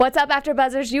What's up,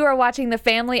 AfterBuzzers? You are watching the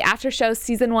Family After Show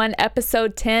Season 1,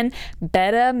 Episode 10,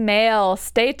 Betta Male.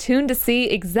 Stay tuned to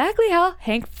see exactly how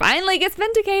Hank finally gets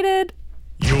vindicated.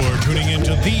 You're tuning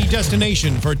into the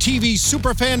destination for TV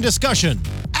superfan discussion,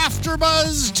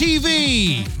 AfterBuzz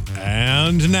TV.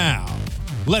 And now,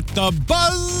 let the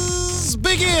buzz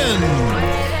begin.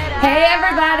 Hey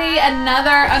everybody,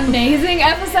 another amazing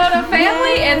episode of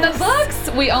Family in the books.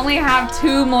 We only have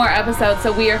 2 more episodes,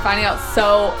 so we are finding out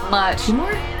so much. 2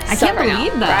 more? I can't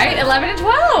believe that. Right? 11 and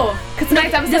 12. Because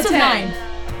tonight's episode this 10. This is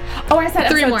 9. Oh, I said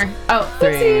 3 more. Oh,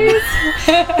 3.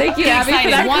 Thank you, Abby. For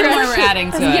that 1 more we're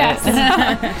adding to it.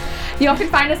 Yes. Y'all can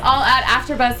find us all at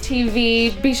AfterBuzz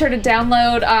TV. Be sure to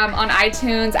download on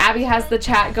iTunes. Abby has the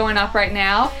chat going up right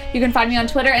now. You can find me on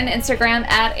Twitter and Instagram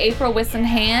at April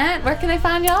Wissenhant. Where can they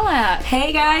find y'all at?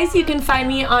 Hey guys, you can find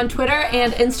me on Twitter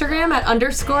and Instagram at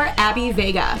 _Abby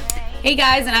Vega. Hey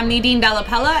guys, and I'm Nadine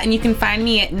Dellapella, and you can find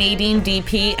me at Nadine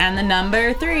DP and the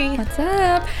number 3. What's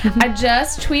up? I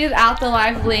just tweeted out the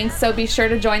live link, so be sure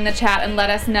to join the chat and let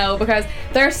us know, because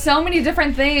there's so many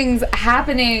different things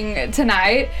happening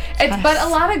tonight. But a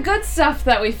lot of good stuff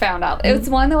that we found out. It was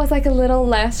one that was like a little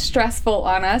less stressful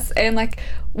on us, and like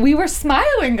we were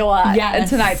smiling a lot in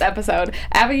tonight's episode.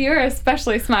 Abby, you're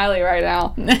especially smiley right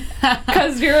now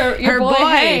because your boy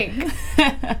Hank.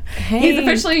 He's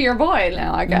officially your boy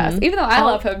now, I guess. Even though I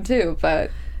love him too,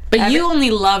 but you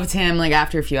only loved him like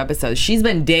after a few episodes. She's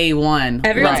been day 1.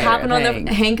 Everyone's hopping on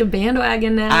the Hank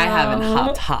bandwagon now. I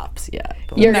haven't hops yet.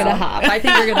 You're gonna hop. I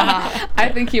think you're gonna hop. I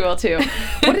think you will too.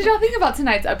 What did y'all think about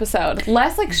tonight's episode?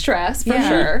 Less like stress for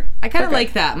sure. I kind of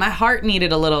like that. My heart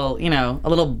needed a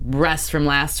little rest from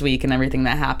last week and everything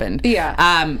that happened. Yeah.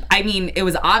 I mean, it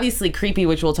was obviously creepy,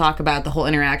 which we'll talk about, the whole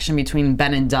interaction between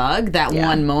Ben and Doug, that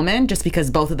one moment, just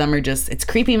because both of them are it's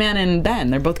creepy man and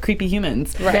Ben. They're both creepy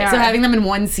humans. Right. So having them in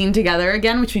one scene together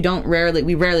again, which we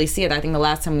rarely see it. I think the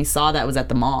last time we saw that was at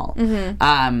the mall.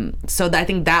 Mm-hmm. So I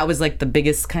think that was like the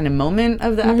biggest kind of moment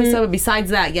of the episode. But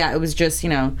besides that, it was just,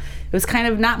 it was kind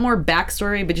of not more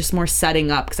backstory, but just more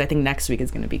setting up, because I think next week is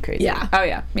going to be crazy. Yeah. Oh,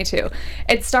 yeah. Me too.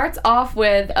 It starts off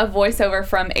with a voiceover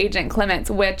from Agent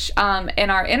Clements, which in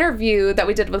our interview that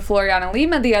we did with Floriana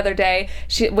Lima the other day,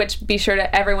 which be sure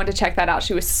to everyone to check that out.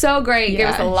 She was so great. Gave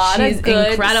us a lot of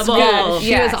good. Incredible.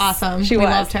 She was awesome. We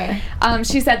loved her.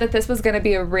 She said that this was going to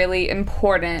be a really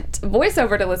important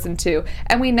voiceover to listen to.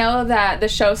 And we know that the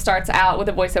show starts out with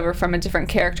a voiceover from a different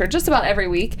character just about every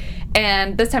week.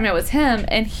 And this time it was him.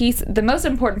 And the most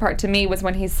important part to me was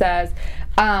when he says,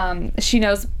 she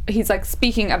knows, he's like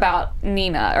speaking about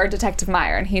Nina or Detective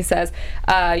Meyer. And he says,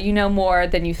 you know more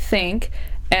than you think.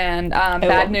 And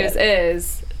bad news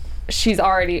is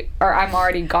I'm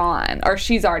already gone, or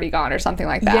she's already gone, or something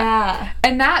like that. Yeah.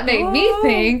 And that made me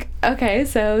think, okay,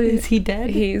 so is he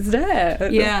dead? He's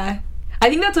dead. Yeah. I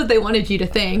think that's what they wanted you to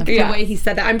think, the way he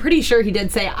said that. I'm pretty sure he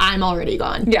did say, I'm already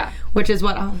gone. Yeah. Which is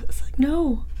what I was like,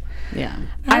 no. Yeah.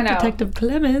 I know. Detective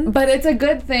Clemens. But it's a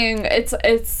good thing.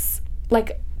 It's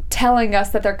like telling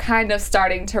us that they're kind of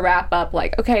starting to wrap up,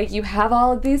 like, okay, you have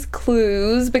all of these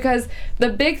clues, because the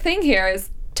big thing here is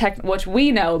which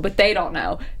we know, but they don't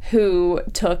know, who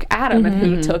took Adam and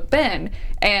who took Ben.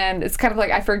 And it's kind of like,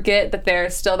 I forget that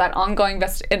there's still that ongoing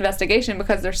investigation,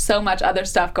 because there's so much other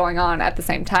stuff going on at the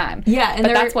same time. Yeah, and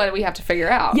but that's what we have to figure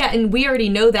out. Yeah, and we already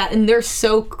know that, and they're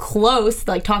so close,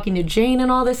 like talking to Jane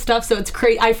and all this stuff, so it's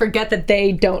crazy. I forget that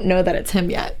they don't know that it's him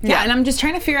yet. Yeah, and I'm just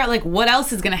trying to figure out, like, what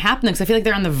else is going to happen, because I feel like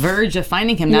they're on the verge of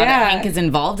finding him now that Hank is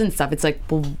involved in stuff. It's like,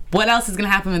 well, what else is going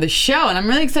to happen with the show? And I'm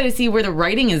really excited to see where the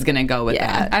writing is going to go with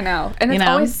that. I know. And it's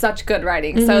always such good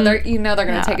writing, so they're going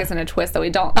to take us in a twist that we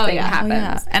don't think happens.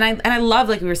 And I love,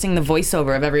 like we were seeing, the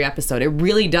voiceover of every episode. It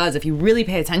really does. If you really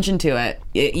pay attention to it,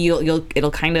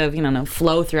 it'll kind of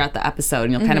flow throughout the episode,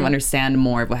 and you'll kind of understand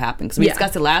more of what happened. Because we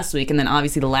discussed it last week, and then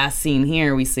obviously the last scene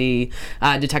here we see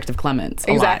Detective Clements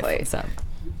alive. Exactly. So.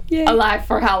 Yay. Alive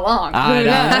for how long? I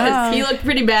know. He looked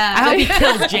pretty bad. I hope he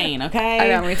kills Jane, okay? I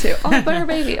know, me too. Oh, but her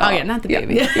baby. Oh, yeah, not the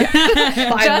baby.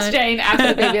 Just Jane after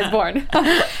the baby is born.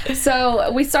 So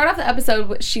we start off the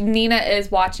episode, Nina is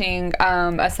watching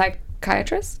a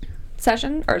psychiatrist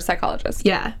session, or a psychologist.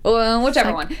 Yeah.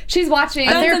 Whichever one. She's watching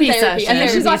a therapy session. And then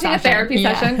she's watching a therapy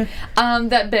session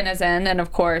that Ben is in, and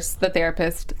of course the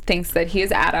therapist thinks that he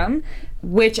is Adam.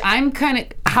 Which I'm kind of,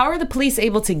 how are the police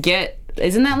able to get,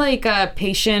 isn't that like a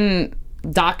patient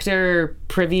doctor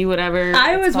privy, whatever?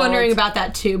 I was wondering about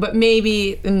that too, but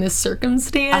maybe in this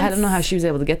circumstance. I don't know how she was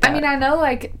able to get that. I mean, I know,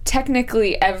 like,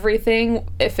 technically everything,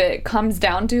 if it comes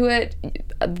down to it,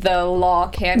 the law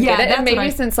can get it. And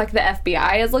maybe since like the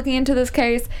FBI is looking into this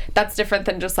case, that's different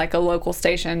than just like a local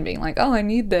station being like, oh, I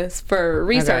need this for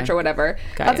research or whatever.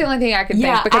 That's the only thing I could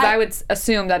think, because I would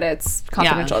assume that it's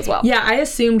confidential as well. Yeah, I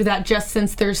assumed that just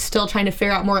since they're still trying to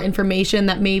figure out more information,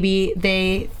 that maybe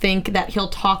they think that he'll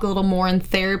talk a little more in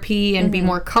therapy and be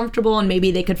more comfortable, and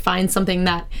maybe they could find something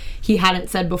that he hadn't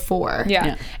said before.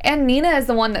 Yeah. And Nina is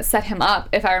the one that set him up,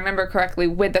 if I remember correctly,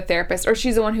 with the therapist, or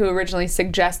she's the one who originally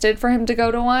suggested for him to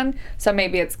go to one. So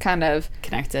maybe it's kind of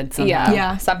connected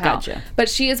somehow. Somehow. Gotcha. But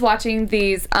she is watching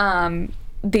these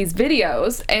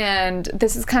videos, and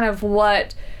this is kind of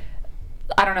what,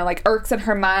 I don't know, like irks in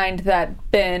her mind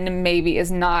that Ben maybe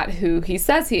is not who he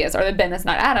says he is, or that Ben is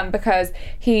not Adam, because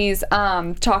he's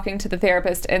talking to the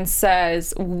therapist and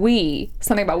says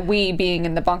something about we being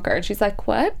in the bunker, and she's like,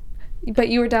 what? But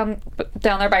you were down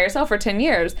there by yourself for 10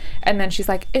 years. And then she's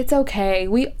like, it's okay.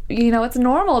 It's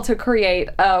normal to create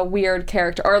a weird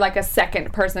character or like a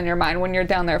second person in your mind when you're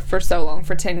down there for so long,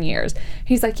 for 10 years.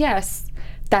 He's like, yes,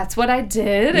 that's what I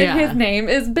did. And his name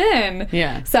is Ben.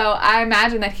 Yeah. So I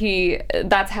imagine that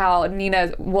that's how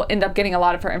Nina will end up getting a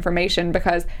lot of her information,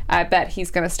 because I bet he's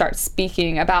going to start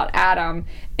speaking about Adam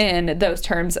in those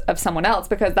terms of someone else,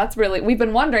 because that's really, we've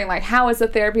been wondering, like, how is the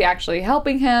therapy actually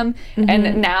helping him?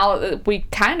 And now we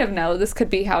kind of know this could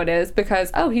be how it is,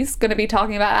 because he's going to be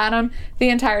talking about Adam the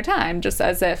entire time, just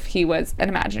as if he was an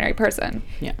imaginary person.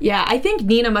 Yeah, I think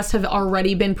Nina must have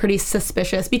already been pretty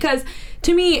suspicious, because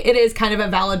to me it is kind of a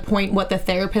valid point what the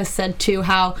therapist said too,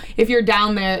 how if you're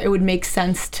down there it would make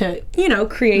sense to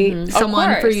create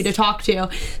someone for you to talk to.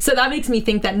 So that makes me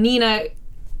think that Nina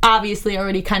obviously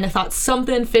already kind of thought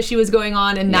something fishy was going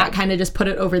on, and that kind of just put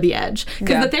it over the edge,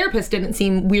 because the therapist didn't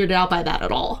seem weirded out by that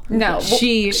at all. No,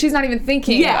 she's not even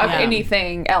thinking of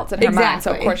anything else in her mind,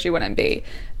 so of course she wouldn't be.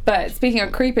 But speaking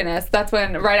of creepiness, that's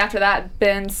when, right after that,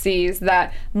 Ben sees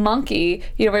that Monkey,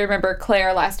 we remember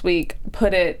Claire last week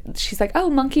she's like, oh,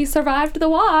 Monkey survived the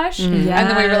wash. And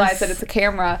then we realize that it's a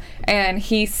camera, and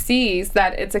he sees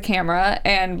that it's a camera,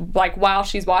 and like while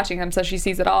she's watching him, so she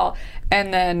sees it all,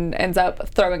 and then ends up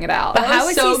throwing it out. But how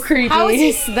is so creepy. How is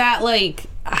he that, like,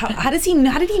 how did he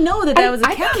know that was a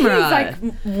camera? I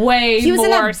think he's like way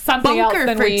more something else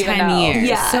than we even know. Years.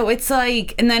 Yeah. So it's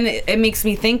like, and then it makes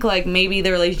me think like maybe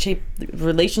the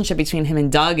relationship between him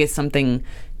and Doug is something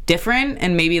different,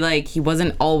 and maybe like he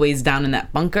wasn't always down in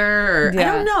that bunker, or I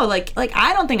don't know, like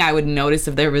I don't think I would notice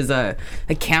if there was a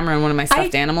camera in one of my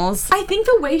stuffed animals. I think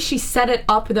the way she set it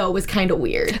up though was kind of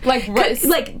weird, like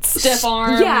stiff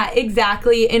arm. Yeah,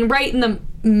 exactly, and right in the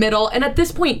middle. And at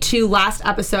this point too, last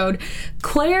episode,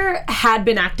 Claire had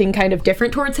been acting kind of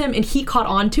different towards him, and he caught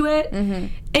on to it.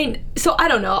 And so I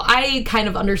don't know, I kind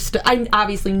of understood, I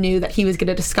obviously knew that he was going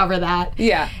to discover that.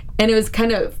 And it was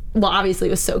kind of, obviously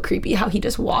it was so creepy how he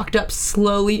just walked up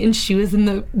slowly, and she was in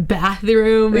the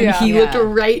bathroom, and he looked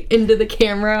right into the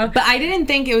camera. But I didn't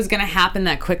think it was going to happen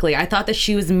that quickly. I thought that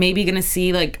she was maybe going to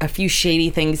see like a few shady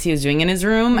things he was doing in his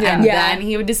room, and then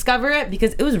he would discover it,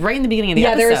 because it was right in the beginning of the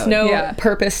episode. There was no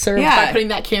purpose served by putting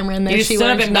that camera in there. She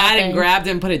stood up and mad and grabbed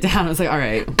it and put it down. I was like, all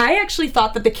right. I actually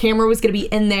thought that the camera was going to be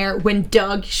in there when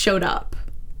Doug showed up.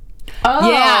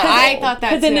 Oh, yeah, I thought that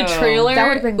too. Because in the trailer, that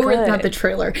would have been good. Or not the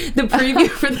trailer, the preview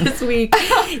for this week,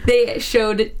 they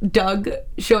showed Doug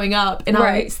showing up, and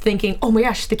I was thinking, oh my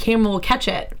gosh, the camera will catch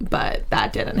it, but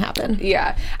that didn't happen.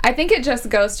 Yeah, I think it just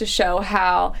goes to show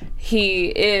how he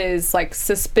is like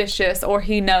suspicious, or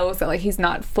he knows that like he's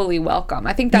not fully welcome.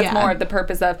 I think that's more of the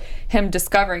purpose of him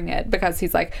discovering it, because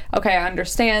he's like, okay, I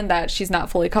understand that she's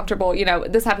not fully comfortable.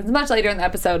 This happens much later in the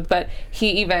episode, but he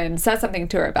even says something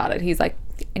to her about it. He's like,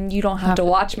 and you don't have to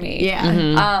watch me.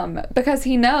 Because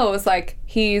he knows like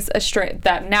he's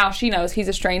that now she knows he's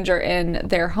a stranger in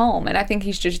their home, and I think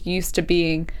he's just used to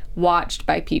being watched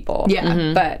by people.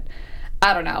 But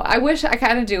I don't know, I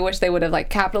kind of do wish they would have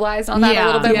like capitalized on that a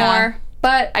little bit more.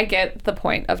 But I get the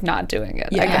point of not doing it,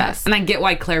 I guess. And I get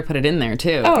why Claire put it in there,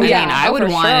 too. I mean, I would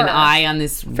want an eye on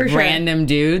this random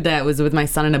dude that was with my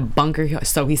son in a bunker,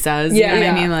 so he says. You know what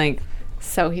I mean? Like,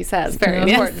 so he says.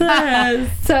 Very important.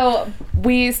 So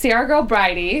we see our girl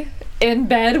Bridie in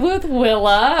bed with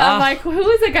Willa. I'm like, who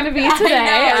is it going to be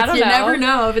today? I don't know. You never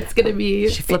know if it's going to be.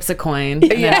 She flips a coin and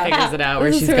then figures it out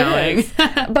where she's going.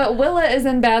 But Willa is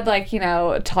in bed, like,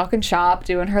 talking shop,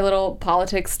 doing her little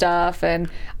politics stuff, and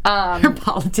her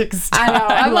politics stuff. I know.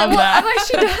 I love that.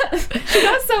 I'm like, she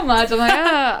does so much. I'm like,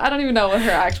 I don't even know what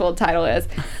her actual title is,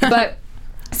 but.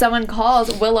 someone calls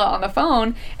Willa on the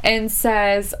phone and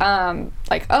says,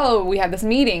 like, oh, we had this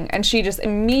meeting, and she just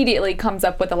immediately comes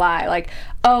up with a lie, like,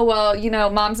 oh, well, you know,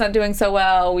 mom's not doing so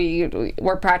well,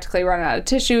 we're practically running out of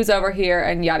tissues over here,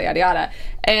 and yada, yada, yada.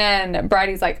 And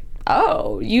Bridie's like,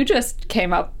 oh, you just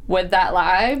came up with that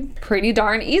lie pretty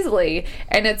darn easily.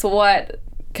 And it's what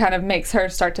kind of makes her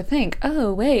start to think,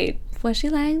 oh, wait, was she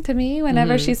lying to me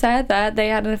whenever she said that they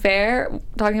had an affair,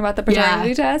 talking about the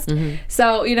paternity test?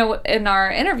 So, you know, in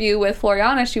our interview with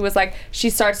Floriana, she was like, she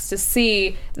starts to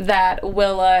see that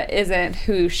Willa isn't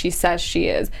who she says she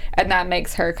is, and that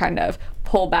makes her kind of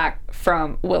pull back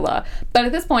from Willa. But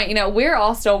at this point, you know, we're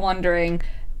all still wondering,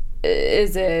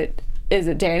 is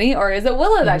it Danny or is it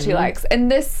Willa that she likes? And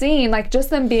this scene, like, just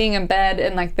them being in bed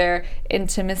and like their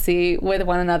intimacy with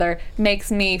one another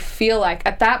makes me feel like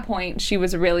at that point she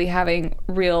was really having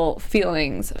real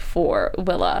feelings for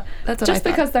Willa. That's what just I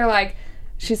thought. because they're like,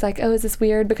 she's like, oh, is this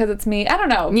weird because it's me? I don't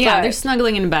know. Yeah, but they're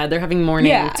snuggling in bed. They're having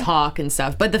morning talk and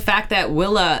stuff. But the fact that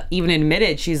Willa even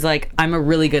admitted, she's like, I'm a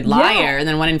really good liar, and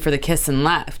then went in for the kiss and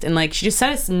left. And, like, she just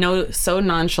said it so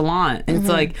nonchalant. And it's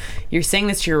like, you're saying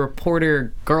this to your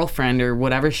reporter girlfriend or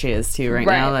whatever she is to you right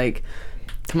now. Like,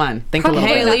 come on, think a little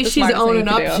Hey, bit. at not least the she's smartest thing owning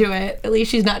you up can do. to it. At least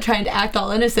she's not trying to act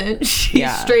all innocent. She's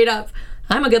Yeah. straight up,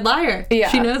 I'm a good liar. Yeah.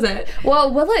 She knows it.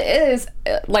 Well, Willa is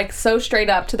like so straight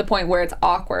up to the point where it's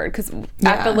awkward because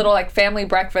at the little like family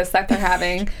breakfast that they're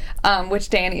having, which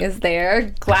Danny is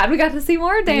there. Glad we got to see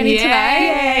more of Danny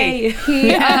tonight.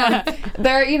 He,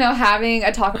 they're, you know, having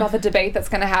a talk about the debate that's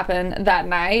going to happen that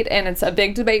night, and it's a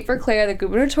big debate for Claire, the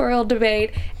gubernatorial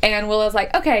debate. And Willa's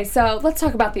like, okay, so let's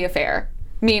talk about the affair.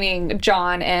 Meaning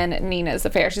John and Nina's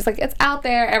affair. She's like, it's out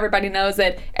there, everybody knows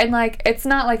it. And like, it's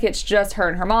not like it's just her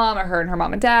and her mom or her and her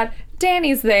mom and dad.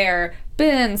 Danny's there.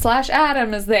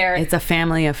 Ben/Adam is there. It's a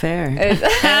family affair. It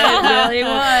really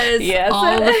was. Yes, All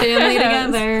it the family is.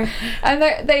 together.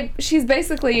 And she's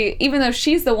basically, even though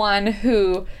she's the one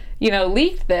who, you know,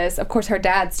 leaked this, of course her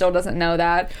dad still doesn't know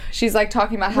that. She's like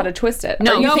talking about how to twist it.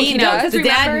 No, Or you think he knows. does, The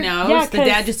dad remember? knows. Yeah, the 'cause-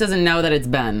 dad just doesn't know that it's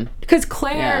Ben. Because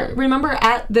Claire, Yeah. remember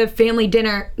at the family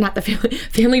dinner, not the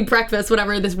family breakfast,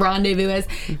 whatever this rendezvous is,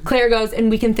 Claire goes, and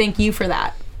we can thank you for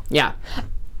that. Yeah.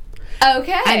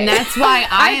 Okay. And that's why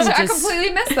I am I just...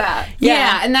 completely missed that.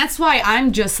 Yeah, and that's why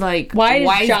I'm just like, Why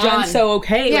is is John so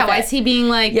okay Yeah, with why it? is he being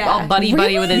like all buddy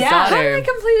Really? with his Yeah. How did I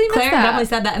daughter? completely miss Claire that? definitely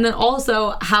said that. And then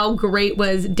also, how great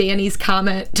was Danny's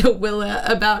comment to Willa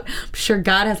about, I'm sure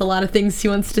God has a lot of things he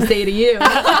wants to say to you.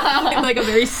 Like a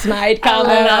very snide comment.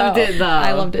 I loved it, though.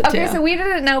 I loved it Okay, too. so we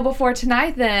didn't know before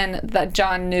tonight then that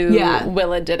John knew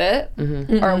Willa did it,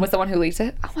 or was the one who leaked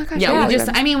it. Oh my gosh! Yeah, we just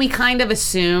just, I mean, we kind of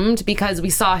assumed because we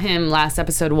saw him last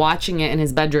episode watching it in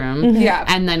his bedroom. Yeah.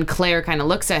 And then Claire kind of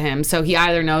looks at him. So he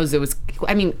either knows it was,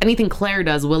 I mean, anything Claire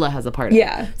does, Willa has a part of.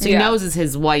 Yeah. So he Yeah. knows it's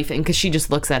his wife, and because she just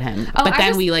looks at him. Oh, but I then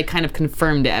just- we like kind of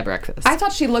confirmed it at breakfast. I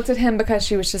thought she looked at him because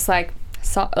she was just like,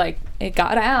 it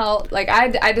got out. Like I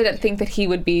didn't think that he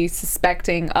would be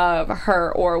suspecting of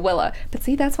her or Willa. But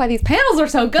see, that's why these panels are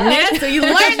so good. Yeah, so you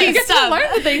learn You these get to stuff. learn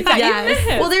the things that you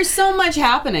missed. Well, there's so much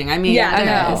happening. I mean, Yeah, I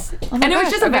there know. is. Oh my And it was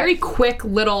gosh, just a okay. very quick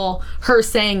little her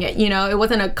saying it, you know, it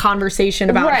wasn't a conversation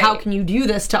about Right. how can you do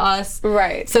this to us.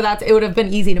 Right. So it would have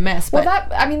been easy to miss. But Well,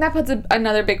 that puts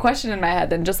another big question in my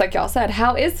head. Then, just like y'all said,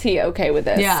 how is he okay with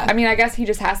this? Yeah. I mean, I guess he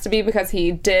just has to be because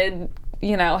he did,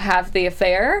 you know, have the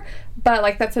affair. But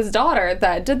like that's his daughter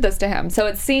that did this to him. So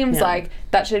it seems like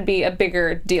that should be a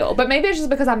bigger deal. But maybe it's just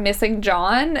because I'm missing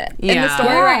John in the Yeah.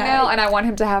 story right Yeah. now, and I want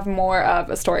him to have more of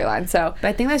a storyline. So But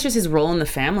I think that's just his role in the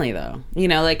family, though. You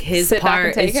know, like his Sit back and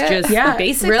part take is it? just Yeah,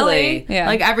 basically really. Yeah.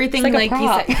 like everything. It's like Like,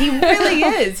 a prop. he really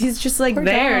is. He's just like Poor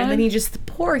there, John. and then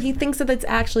he thinks that it's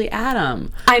actually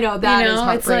Adam. I know that is It's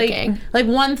heartbreaking. like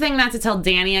one thing not to tell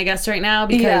Danny, I guess, right now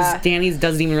because Yeah. Danny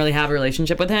doesn't even really have a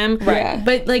relationship with him. Right.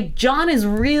 But like John is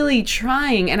really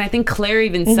trying, and I think Claire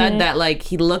even said that like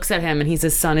he looks at him and he's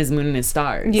his sun, his moon, and his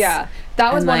stars. yeah,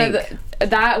 that was And, one like- of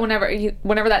that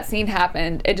whenever that scene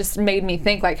happened, it just made me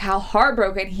think like how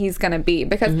heartbroken he's gonna be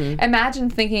because imagine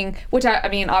thinking, which I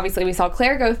mean obviously we saw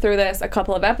Claire go through this a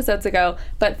couple of episodes ago,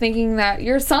 but thinking that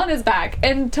your son is back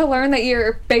and to learn that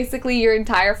basically your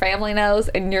entire family knows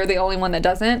and you're the only one that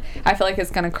doesn't, I feel like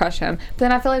it's gonna crush him. But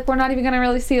then I feel like we're not even gonna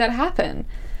really see that happen.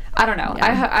 I don't know.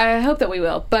 I hope that we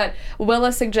will. But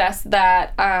Willa suggests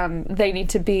that they need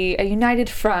to be a united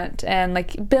front, and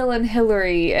like Bill and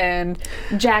Hillary and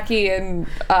Jackie and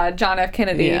John F.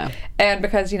 Kennedy. Yeah. And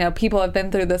because, you know, people have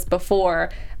been through this before,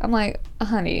 I'm like,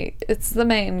 honey, it's the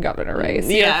main governor race.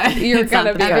 Yeah. You're It's not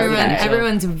gonna the be president. president.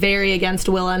 Everyone's very against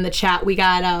Willa in the chat. We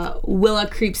got a Willa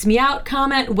creeps me out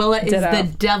comment. Willa is Ditto. the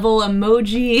devil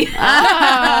emoji.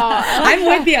 I'm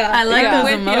with you. I like Yeah.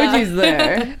 those With emojis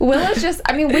there. Willa's just,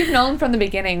 I mean, we've known from the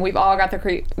beginning, we've all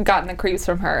gotten the creeps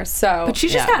from her, so. But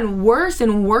she's just gotten worse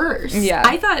and worse. Yeah.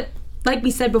 I thought, like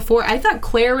we said before, I thought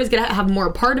Claire was going to have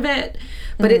more part of it.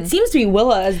 But it seems to be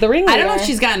Willa as the ringleader. I don't know if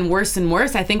she's gotten worse and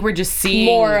worse. I think we're just seeing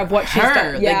More of what she's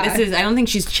her. done. Yeah. Like, I don't think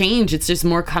she's changed. It's just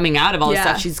more coming out of all this Yeah,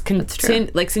 stuff. She's that's true.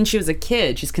 like since she was a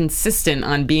kid, she's consistent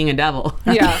on being a devil.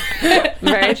 Yeah,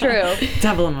 very true.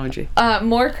 Devil emoji.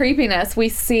 More creepiness. We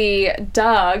see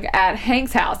Doug at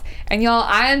Hank's house, and y'all,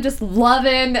 I am just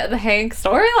loving the Hank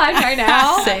storyline right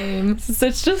now. Same.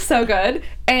 It's just so good.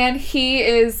 And he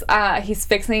is he's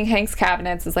fixing Hank's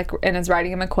cabinets, and is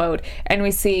writing him a quote, and we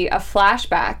see a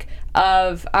flashback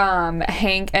of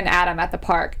Hank and Adam at the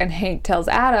park, and Hank tells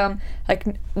Adam, like,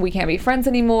 we can't be friends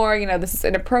anymore, this is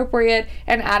inappropriate,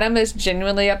 and Adam is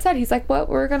genuinely upset. He's like, what,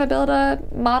 we're gonna build a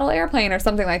model airplane or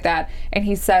something like that, and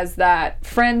he says that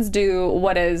friends do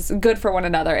what is good for one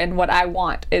another, and what I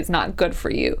want is not good for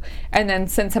you, and then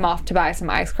sends him off to buy some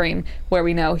ice cream, where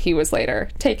we know he was later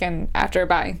taken after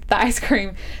buying the ice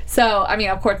cream. So, I mean,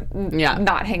 of course,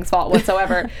 not Hank's fault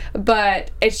whatsoever,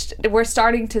 but we're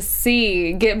starting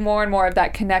to get more and more of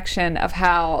that connection of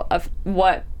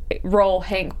what role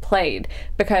Hank played,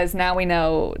 because now we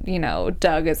know,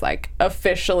 Doug is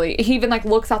officially, he even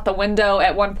looks out the window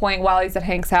at one point while he's at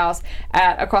Hank's house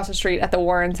across the street at the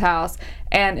Warrens' house,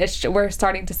 and we're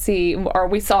starting to see, or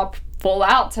we saw full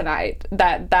out tonight,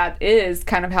 that is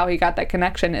kind of how he got that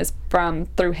connection, is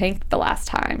through Hank the last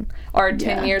time, or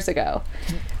 10 years ago.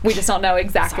 We just don't know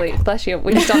exactly. Sorry. Bless you.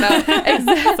 We just don't know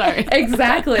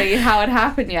exactly how it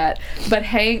happened yet. But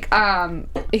Hank,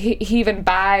 he even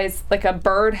buys a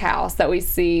birdhouse that we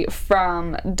see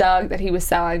from Doug that he was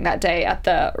selling that day at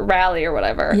the rally or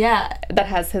whatever. Yeah. That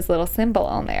has his little symbol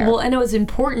on there. Well, and it was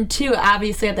important too.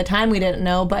 Obviously, at the time we didn't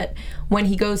know, but when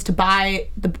he goes to buy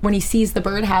when he sees the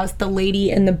birdhouse, the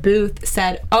lady in the booth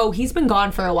said, "Oh, he's been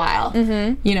gone for a while."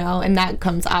 Mm-hmm. And that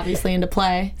comes obviously into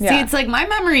play. Yeah. See, it's my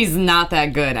memory's not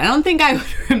that good. I don't think I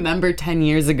would remember 10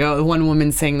 years ago one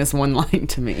woman saying this one line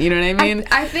to me. You know what I mean?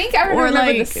 I think I would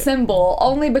remember the symbol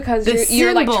only because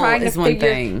you're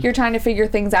trying to figure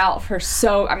things out for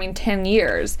 10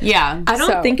 years. Yeah. I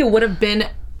don't think it would have been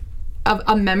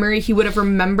a memory he would have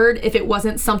remembered if it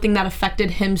wasn't something that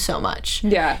affected him so much.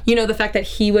 Yeah. The fact that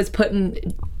he was put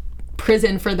in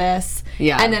prison for this.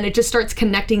 Yeah. And then it just starts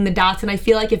connecting the dots. And I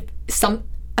feel like if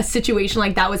a situation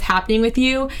like that was happening with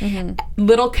you,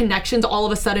 little connections all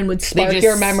of a sudden would spark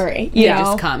your memory. They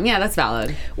just come. Yeah, that's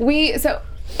valid. So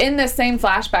in this same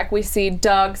flashback, we see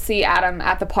Doug see Adam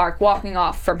at the park walking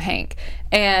off from Hank.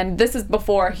 And this is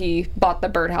before he bought the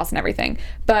birdhouse and everything.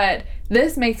 But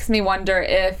this makes me wonder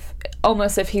if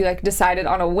he decided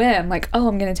on a whim, oh,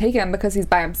 I'm going to take him because he's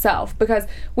by himself. Because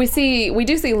we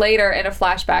do see later in a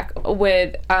flashback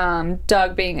with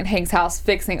Doug being in Hank's house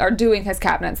fixing or doing his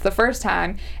cabinets the first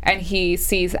time, and he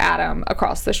sees Adam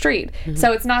across the street. Mm-hmm.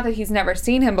 So it's not that he's never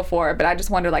seen him before, but I just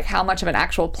wonder how much of an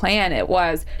actual plan it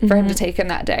was for him to take him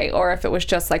that day, or if it was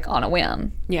just on a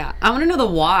whim. Yeah. I want to know the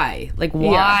why.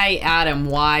 Why Adam?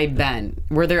 Why Ben?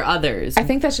 Were there others? I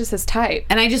think that's just his type.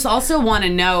 And I just also want to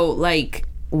know,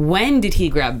 when did he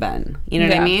grab Ben? You know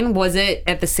what I mean? Was it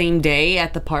at the same day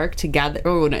at the park together?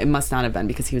 Oh, no, it must not have been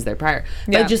because he was there prior.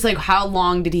 But just how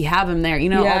long did he have him there?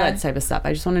 All that type of stuff.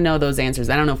 I just want to know those answers.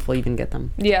 I don't know if we'll even get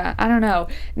them. Yeah, I don't know.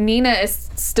 Nina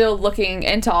is still looking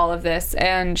into all of this,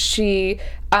 and she,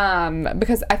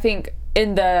 because I think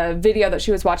in the video that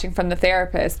she was watching from the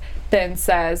therapist, Ben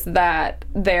says that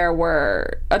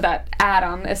that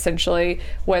Adam essentially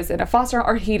was in a foster home,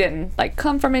 or he didn't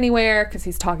come from anywhere, because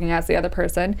he's talking as the other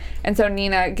person. And so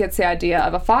Nina gets the idea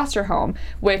of a foster home,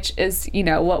 which is,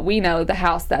 what we know, the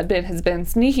house that Ben has been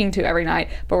sneaking to every night.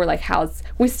 But we're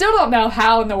we still don't know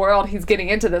how in the world he's getting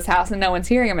into this house and no one's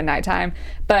hearing him at nighttime.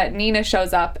 But Nina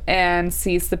shows up and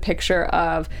sees the picture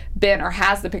of Ben, or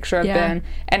has the picture of Ben,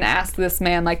 and asks this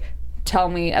man, tell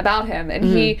me about him.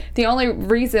 And the only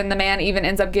reason the man even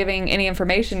ends up giving any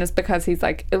information is because he's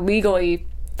illegally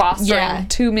fostering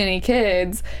too many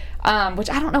kids, which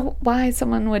I don't know why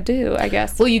someone would do, I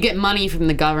guess. Well, you get money from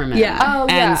the government. Yeah. Oh,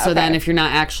 and so then if you're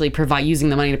not actually using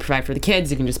the money to provide for the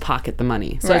kids, you can just pocket the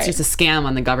money. So it's just a scam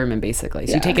on the government, basically.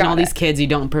 So you're taking all these kids, you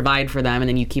don't provide for them, and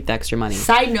then you keep the extra money.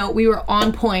 Side note, we were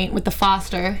on point with the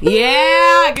foster.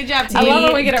 Yeah! Good job, team. I love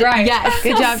when we get it right. Yes.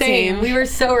 Good job, Same. team. We were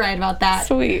so right about that.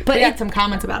 Sweet. But we had some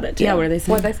comments about it, too. Yeah, what are they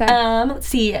saying? What they say? Let's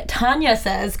see. Tanya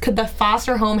says, could the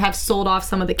foster home have sold off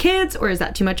some of the kids, or is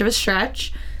that too much of a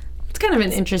stretch? It's kind of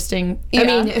an interesting. Yeah. I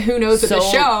mean, who knows with the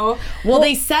show? Well,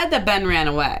 they said that Ben ran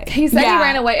away. He said he Yeah.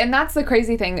 ran away, and that's the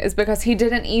crazy thing is because he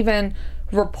didn't even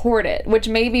report it, which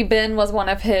maybe Ben was one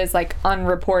of his like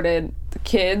unreported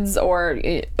kids or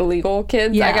illegal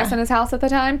kids, I Yeah. guess, in his house at the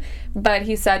time. But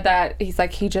he said that he's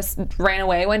like he just ran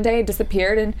away one day,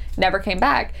 disappeared, and never came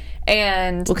back.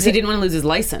 And Well, because he didn't want to lose his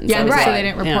license. Yeah, That was right. So why. they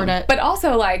didn't report it. But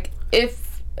also, like,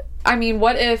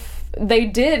 what if they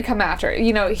did come after it?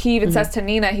 You know, he even says to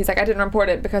Nina, he's like, I didn't report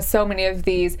it because so many of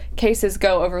these cases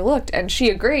go overlooked. And she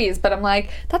agrees, but I'm like,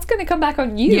 that's going to come back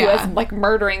on you Yeah. as, like,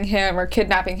 murdering him or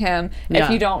kidnapping him if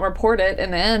Yeah. you don't report it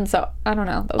in the end. So, I don't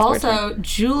know. That was weird to me. Also,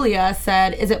 Julia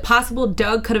said, is it possible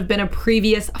Doug could have been a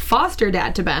previous foster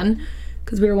dad to Ben?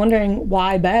 Because we were wondering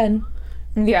why Ben.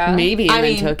 Yeah. Maybe, and I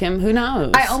then mean, took him. Who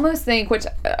knows? I almost think, which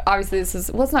obviously this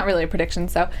is, well, it's not really a prediction,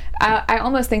 so I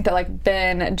almost think that, like,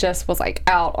 Ben just was, like,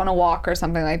 out on a walk or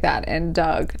something like that, and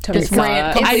Doug took his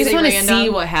ran- son. I just completely want to random. see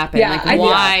what happened. Yeah, like, I do.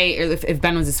 why, or if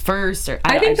Ben was his first, or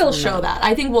I think just they'll wanna show know. that.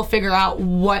 I think we'll figure out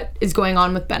what is going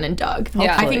on with Ben and Doug.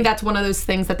 Yeah. I think that's one of those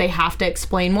things that they have to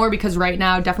explain more because right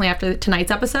now, definitely after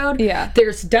tonight's episode, Yeah.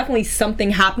 there's definitely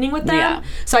something happening with them. Yeah.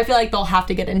 So I feel like they'll have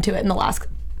to get into it in the last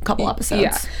couple episodes.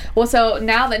 Yeah. Well, so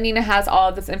now that Nina has all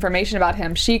of this information about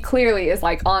him, she clearly is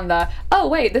like on the, oh,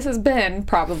 wait, this has been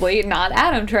probably not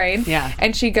Adam train. Yeah.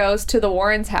 And she goes to the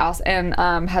Warrens' house and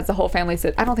has the whole family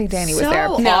sit. I don't think Danny was So there.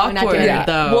 No, not awkward, Danny. Yeah.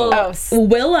 though. Well,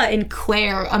 Willa and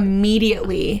Claire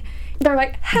immediately. They're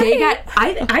like, hey. They got.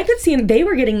 I could see they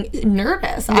were getting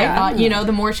nervous. I Yeah. thought,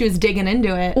 the more she was digging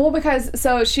into it. Well, because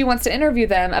so she wants to interview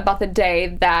them about the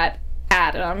day that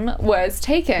Adam was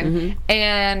taken,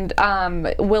 and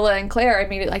Willa and Claire are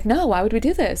immediately like, no, why would we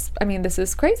do this? I mean, this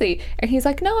is crazy. And he's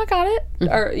like, no, I got it.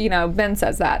 Or, Ben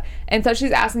says that. And so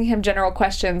she's asking him general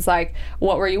questions like,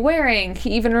 what were you wearing?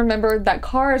 He even remembered that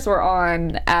cars were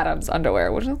on Adam's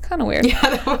underwear, which is kind of weird. Yeah,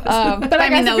 that was But I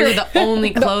mean, guess that if was you're- the only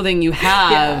clothing you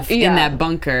have Yeah. in that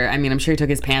bunker. I mean, I'm sure he took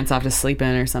his pants off to sleep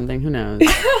in or something. Who knows?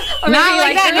 Or Not maybe,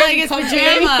 like that. Not like his comfy.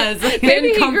 pajamas. Like, Maybe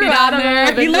he comfy grew down out of there.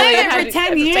 them. he and lived they there had for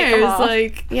 10 to take them years. off.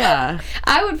 Like, yeah.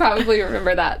 I would probably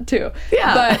remember that too.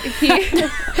 Yeah.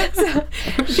 But so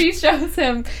she shows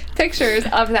him pictures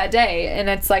of that day, and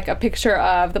it's like a picture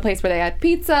of the place where they had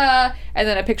pizza, and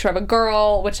then a picture of a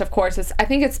girl, which of course is, I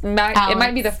think it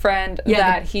might be the friend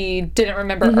that he didn't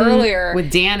remember earlier.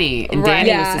 With Danny. And Right. Danny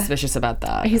Yeah. was suspicious about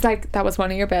that. He's like, that was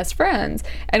one of your best friends.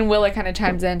 And Willa kind of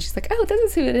chimes in. She's like, oh, this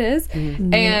is who it is.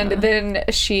 And then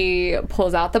she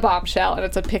pulls out the bombshell, and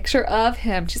it's a picture of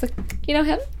him. She's like, you know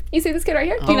him? You see this kid right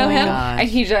here? Do you know my him? gosh. And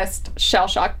he just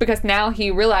shell-shocked because now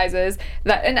he realizes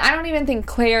that, and I don't even think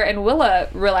Claire and Willa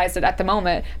realized it at the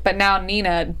moment, but now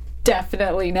Nina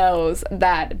definitely knows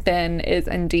that Ben is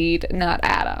indeed not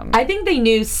Adam. I think they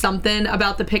knew something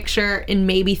about the picture and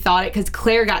maybe thought it because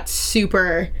Claire got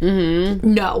super.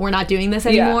 No, we're not doing this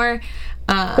anymore.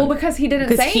 Well, because he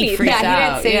didn't say he anything. freaked he out.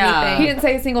 didn't say Yeah. anything. He didn't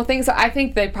say a single thing, so I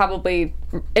think they probably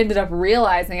ended up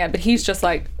realizing it, but he's just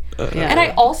like, Yeah. And I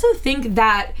also think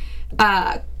that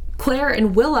Claire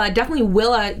and definitely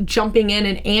Willa jumping in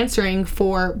and answering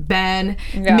for Ben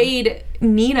made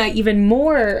Nina even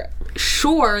more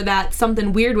sure that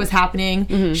something weird was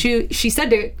happening. She said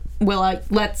to Willa,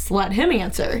 let's let him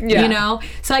answer, Yeah.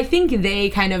 So I think they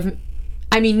kind of,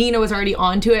 I mean, Nina was already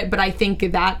onto it, but I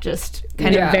think that just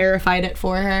kind of verified it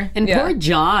for her. And Yeah. poor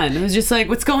John. It was just like,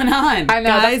 what's going on? I know.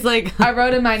 Guys, that's- like... I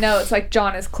wrote in my notes, like,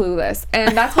 John is clueless.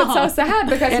 And that's what's so sad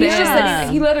because he's just like,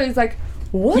 he literally is like,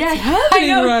 what's happening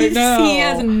right now? He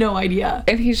has no idea.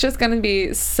 And he's just going to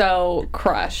be so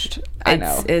crushed. I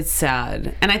know. It's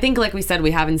sad. And I think, like we said,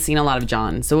 we haven't seen a lot of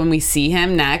John. So when we see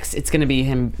him next, it's going to be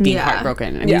him being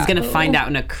heartbroken. And he's going to find out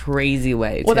in a crazy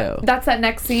way, too. That's that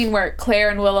next scene where Claire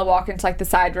and Willa walk into like the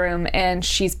side room and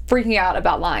she's freaking out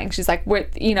about lying. She's like,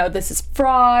 this is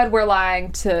fraud. We're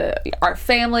lying to our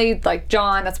family. Like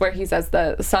John, that's where he says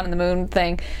the sun and the moon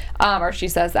thing. Or she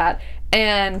says that.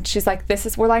 And she's like,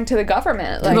 we're lying to the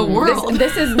government. Like, the world.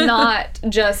 This is not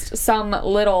just some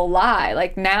little lie.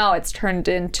 Like now it's turned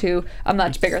into a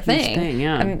much bigger thing.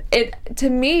 Yeah. And to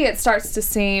me, it starts to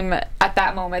seem at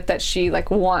that moment that she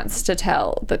like wants to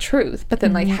tell the truth. But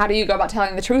then like, how do you go about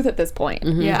telling the truth at this point?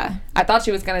 Yeah. I thought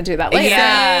she was going to do that later.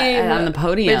 Yeah, and on the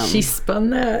podium. But she spun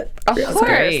that.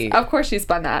 Of course she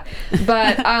spun that.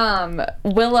 But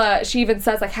Willa, she even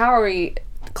says like,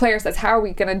 Claire says, how are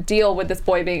we going to deal with this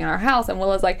boy being in our house? And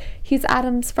Willa's like, he's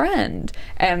Adam's friend.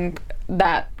 And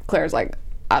that Claire's like,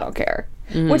 I don't care.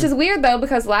 which is weird though,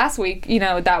 because last week, you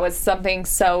know, that was something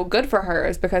so good for her,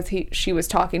 is because she was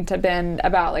talking to Ben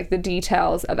about like the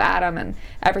details of Adam and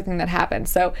everything that happened.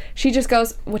 So she just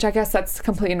goes, which I guess that's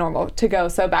completely normal to go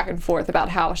so back and forth about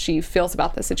how she feels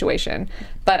about the situation.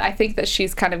 But I think that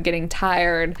she's kind of getting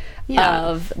tired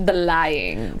of the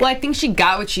lying. Well, I think she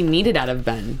got what she needed out of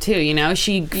Ben too, you know?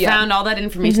 She found all that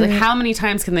information. Like, how many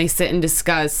times can they sit and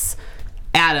discuss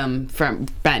Adam from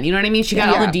Ben? You know what I mean? She got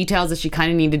all the details that she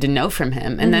kind of needed to know from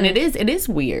him. And then it is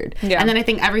weird. Yeah. And then I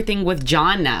think everything with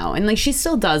John now, and like she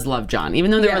still does love John,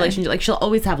 even though their relationship, like she'll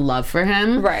always have love for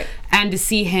him. Right. And to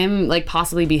see him like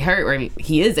possibly be hurt, or I mean,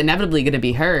 he is inevitably going to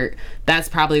be hurt, that's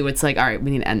probably what's like, all right,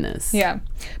 we need to end this. Yeah.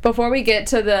 Before we get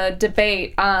to the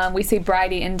debate, we see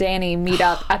Bridie and Danny meet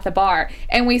up at the bar.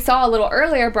 And we saw a little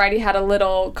earlier, Bridie had a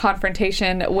little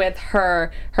confrontation with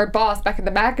her boss back in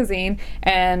the magazine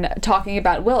and talking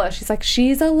about Willa. She's like,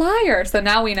 she's a liar. So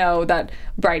now we know that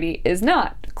Bridie is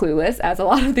not clueless, as a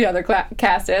lot of the other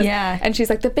cast is. Yeah. And she's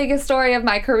like, the biggest story of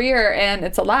my career, and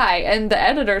it's a lie. And the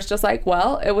editor's just like,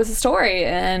 well, it was a story,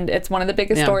 and it's one of the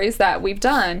biggest stories that we've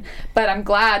done. But I'm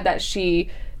glad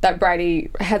that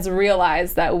Bridie has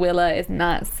realized that Willa is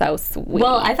not so sweet.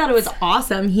 Well, I thought it was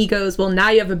awesome. He goes, well, now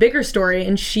you have a bigger story.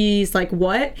 And she's like,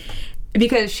 what?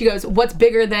 Because she goes, what's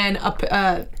bigger than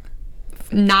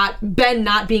Ben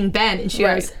not being Ben? And she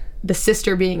goes, the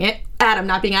sister being it. Adam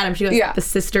not being Adam. She goes, the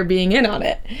sister being in on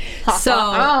it. So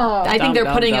I think they're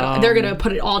going to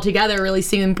put it all together really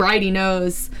soon. And Bridie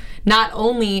knows not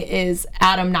only is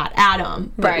Adam not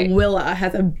Adam, but Willa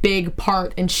has a big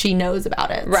part and she knows about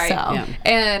it. Right. So. Yeah.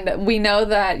 And we know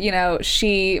that, you know,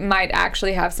 she might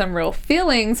actually have some real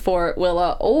feelings for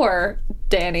Willa or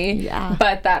Danny,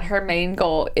 but that her main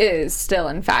goal is still,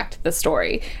 in fact, the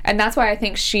story. And that's why I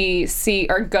think she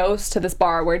goes to this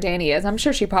bar where Danny is. I'm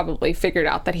sure she probably figured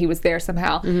out that he was there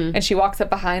somehow. And she walks up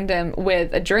behind him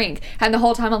with a drink. And the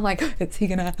whole time I'm like, is he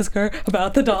going to ask her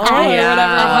about the doll or whatever it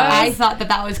was? I thought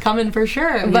that was coming for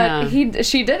sure. But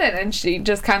she didn't. And she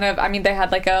just kind of, I mean, they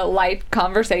had like a light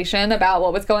conversation about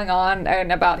what was going on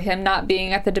and about him not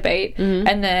being at the debate.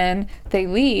 And then they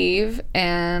leave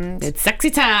and it's sexy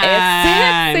time.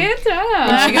 And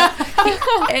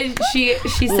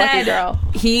she said, girl.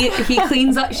 He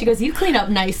cleans up. She goes, you clean up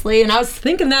nicely. And I was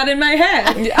thinking that in my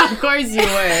head. Of course you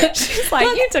were. She's like,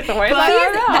 you took the words out of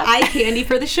her mouth. The eye candy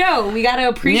for the show. We got to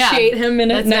appreciate him in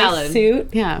a nice suit.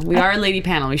 Yeah, we are a lady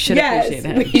panel. We should appreciate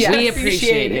him. We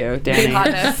appreciate you, Danny.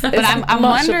 But I'm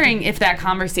wondering if that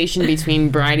conversation between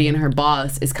Bridie and her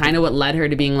boss is kind of what led her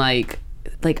to being like,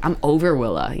 I'm over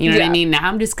Willa. You know what I mean? Now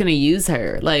I'm just going to use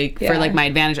her, for, my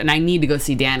advantage. And I need to go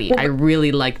see Danny. I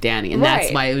really like Danny. And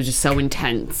that's why it was just so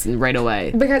intense and right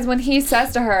away. Because when he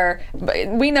says to her,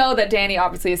 we know that Danny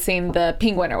obviously has seen the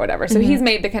penguin or whatever. So he's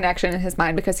made the connection in his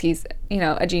mind because he's,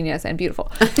 a genius and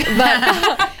beautiful.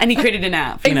 But and he created an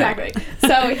app. Exactly.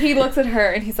 So he looks at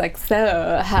her and he's like,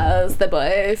 so how's the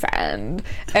boyfriend?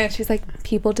 And she's like,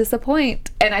 people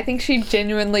disappoint. And I think she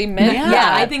genuinely meant that.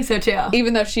 Yeah, I think so too.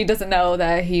 Even though she doesn't know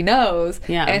that he knows.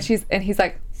 Yeah. And he's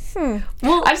like,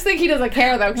 Well, I just think he doesn't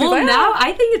care though. Well, like, now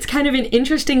I think it's kind of an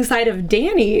interesting side of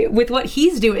Danny with what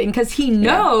he's doing, because he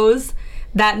knows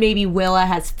that maybe Willa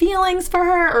has feelings for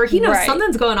her, or he knows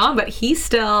something's going on, but he's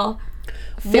still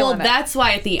feeling it. That's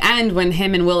why at the end when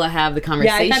him and Willa have the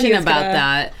conversation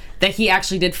about that he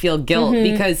actually did feel guilt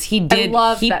because he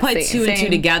put two and two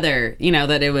together,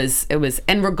 that it was,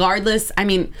 and regardless, I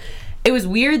mean, it was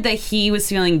weird that he was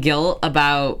feeling guilt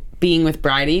about being with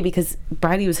Bridie, because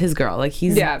Bridie was his girl. Like,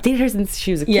 he's dated her since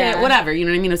she was a kid, whatever, you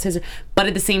know what I mean? It was his. But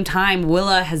at the same time,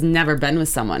 Willa has never been with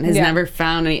someone, has never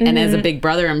found any, and as a big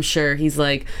brother, I'm sure he's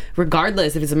like,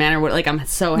 regardless if it's a man or what, like, I'm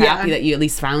so happy that you at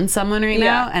least found someone right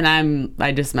now, and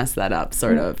I just messed that up,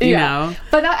 sort of, you know?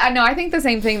 But I think the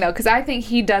same thing, though, because I think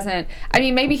he doesn't, I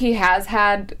mean, maybe he has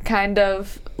had kind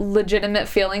of legitimate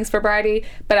feelings for Bridie,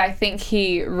 but I think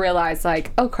he realized,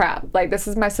 like, oh crap, like, this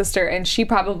is my sister, and she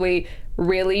probably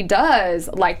really does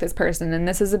like this person, and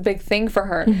this is a big thing for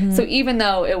her. So even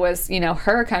though it was,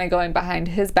 her kind of going behind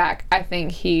his back, I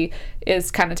think he is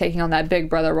kind of taking on that big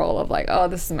brother role of like, oh,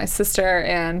 this is my sister,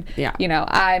 and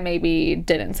I maybe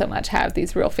didn't so much have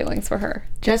these real feelings for her.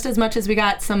 Just as much as we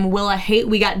got some Willa hate,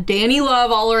 we got Danny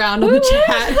love all around on the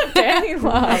chat. Danny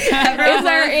love. Is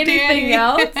there anything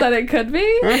else that it could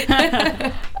be?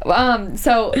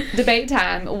 So debate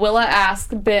time. Willa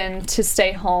asked Ben to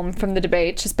stay home from the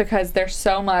debate just because there's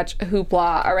so much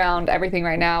hoopla around everything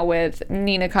right now with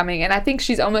Nina coming. And I think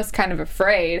she's almost kind of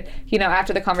afraid,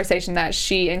 after the conversation that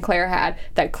she and Claire had,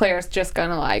 that Claire's just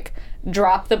gonna like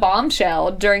drop the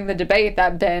bombshell during the debate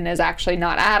that Ben is actually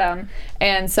not Adam.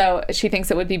 And so she thinks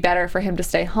it would be better for him to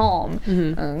stay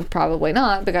home. Probably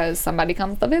not, because somebody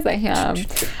comes to visit him.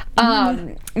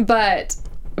 But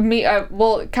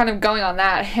kind of going on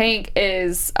that, Hank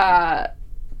is Doug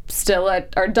is still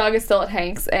at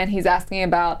Hank's, and he's asking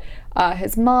about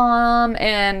his mom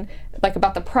and like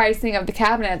about the pricing of the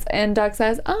cabinets, and Doug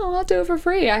says, "Oh, I'll do it for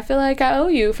free. I feel like I owe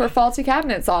you for faulty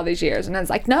cabinets all these years." And it's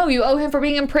like, no, you owe him for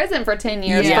being in prison for 10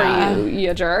 years for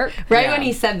you jerk. Right when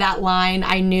he said that line,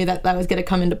 I knew that was going to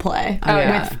come into play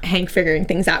with Hank figuring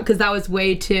things out, because that was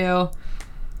way too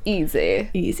easy.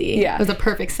 Yeah. It was a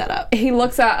perfect setup.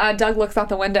 Doug looks out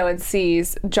the window and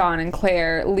sees John and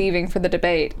Claire leaving for the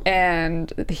debate,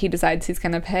 and he decides he's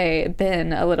going to pay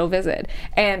Ben a little visit.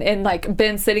 And like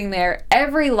Ben sitting there,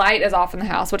 every light is off in the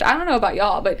house, which I don't know about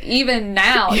y'all, but even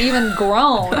now, even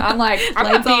grown, I'm like,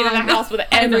 I'm not being in the house with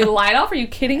every light off. Are you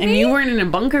kidding me? And you weren't in a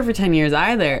bunker for 10 years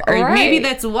either. Or right. Maybe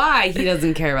that's why he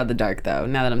doesn't care about the dark, though,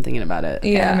 now that I'm thinking about it.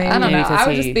 Yeah, maybe. I don't know. I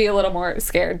would Maybe just be a little more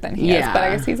scared than he is, but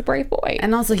I guess he's a brave boy.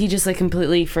 And also, he just like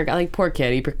completely forgot, like poor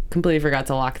kid, he completely forgot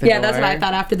to lock the door. Yeah, that's what I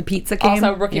thought after the pizza came.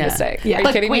 Also, rookie mistake. Yeah. Are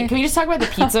you kidding me? Can we just talk about the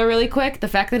pizza really quick? The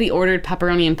fact that he ordered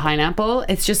pepperoni and pineapple,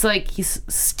 it's just like he's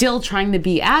still trying to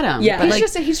be Adam. Yeah. But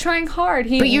He's trying hard.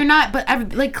 But you're not,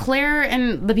 like Claire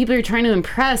and the people you're trying to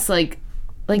impress, like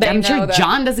I'm sure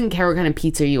John doesn't care what kind of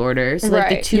pizza you order. So like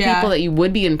the two people that you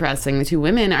would be impressing, the two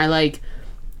women, are like,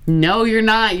 no, you're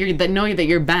not. Know that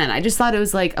you're Ben. I just thought it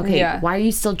was like, okay, why are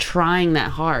you still trying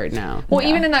that hard now? Well,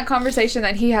 even in that conversation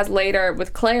that he has later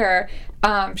with Claire,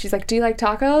 she's like, "Do you like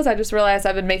tacos? I just realized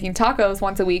I've been making tacos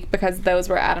once a week because those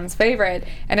were Adam's favorite."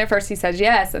 And at first he says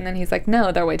yes, and then he's like,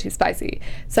 "No, they're way too spicy."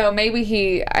 So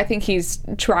maybe I think he's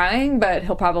trying, but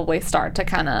he'll probably start to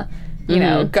kind of,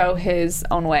 go his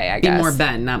own way, I guess. Be more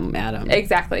Ben, not Adam.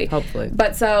 Exactly. Hopefully.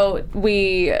 But so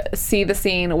we see the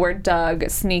scene where Doug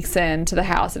sneaks into the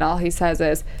house, and all he says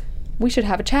is, "We should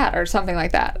have a chat," or something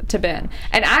like that to Ben.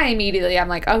 And I'm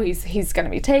like, oh, he's going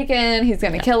to be taken, he's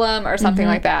going to kill him, or something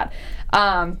like that.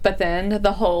 But then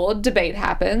the whole debate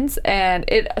happens, and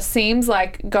it seems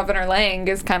like Governor Lang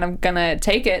is kind of gonna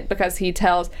take it, because he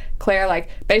tells Claire, like,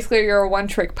 basically, you're a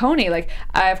one-trick pony. Like,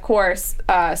 I, of course,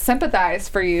 sympathize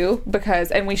for you,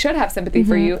 and we should have sympathy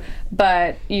for you,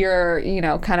 but you're,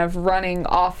 kind of running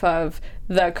off of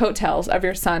the coattails of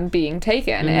your son being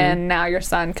taken, and now your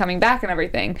son coming back and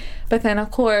everything. But then,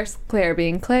 of course, Claire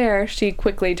being Claire, she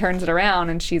quickly turns it around,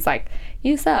 and she's like,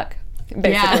 "You suck."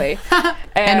 Basically. Yeah.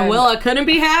 and Willa couldn't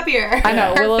be happier. I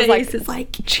know. Willa's is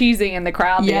like cheesing in the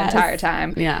crowd the entire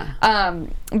time. Yeah.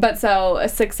 But so a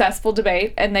successful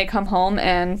debate, and they come home,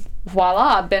 and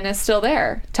voila, Ben is still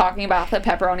there talking about the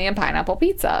pepperoni and pineapple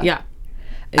pizza. Yeah.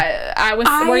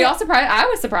 Were y'all surprised? I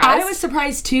was surprised. I was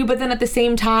surprised too, but then at the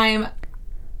same time,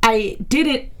 I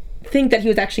didn't think that he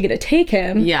was actually going to take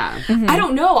him. Yeah. I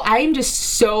don't know. I'm just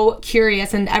so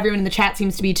curious, and everyone in the chat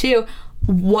seems to be too.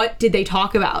 What did they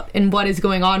talk about, and what is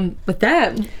going on with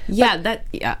them?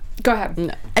 Go ahead.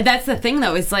 No. That's the thing,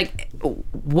 though. It's like,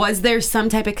 was there some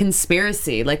type of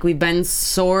conspiracy? Like, we've been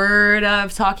sort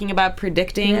of talking about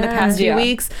predicting the past few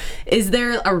weeks. Is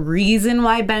there a reason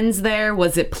why Ben's there?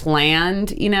 Was it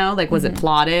planned? Was it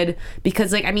plotted?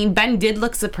 Because, Ben did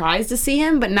look surprised to see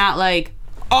him, but not like,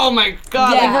 oh my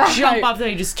god, jump up there.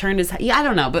 He just turned his head. Yeah, I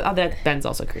don't know, but that Ben's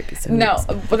also creepy. So no,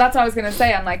 but that's what I was going to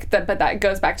say. I'm like, but that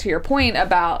goes back to your point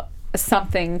about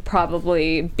something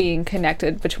probably being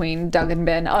connected between Doug and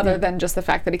Ben, other than just the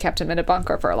fact that he kept him in a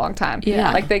bunker for a long time.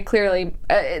 Yeah. Like, they clearly,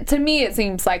 to me, it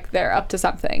seems like they're up to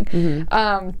something.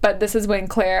 But this is when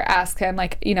Claire asks him,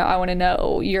 like, I want to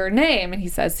know your name. And he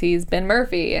says he's Ben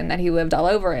Murphy, and that he lived all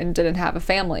over and didn't have a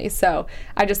family. So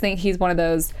I just think he's one of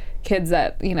those kids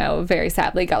that, very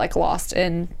sadly got, like, lost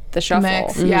in the shuffle.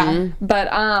 Mix, yeah. But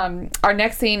our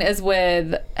next scene is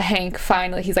with Hank.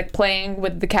 Finally, he's like playing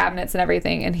with the cabinets and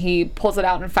everything, and he pulls it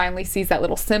out and finally sees that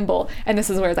little symbol. And this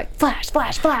is where it's like, flash,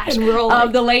 flash, flash,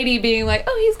 of the lady being like,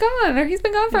 "Oh, he's gone," or "He's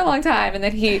been gone for a long time." And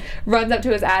then he runs up to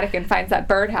his attic and finds that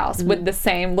birdhouse with the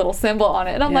same little symbol on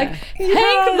it. And I'm like, Hank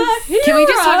the hero! Can we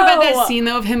just talk about that scene,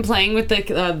 though, of him playing with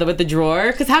the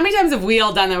drawer? Because how many times have we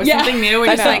all done that with something new? We're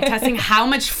just like testing how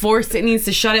much force it needs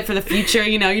to shut it for the future.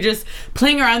 You're just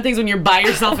playing around on things when you're by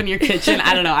yourself in your kitchen.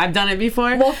 I don't know. I've done it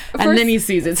before. Well, and then he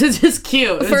sees it. So it's just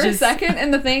cute. For a second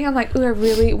in the thing, I'm like, ooh, I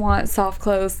really want soft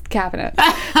close cabinets.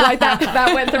 Like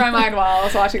that went through my mind while I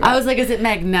was watching that. I was like, is it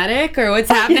magnetic or what's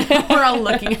happening? We're all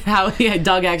looking at how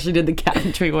Doug actually did the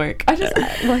cabinetry work.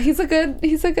 He's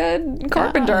a good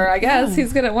carpenter, I guess.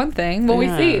 He's good at one thing. Well, we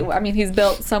see. I mean, he's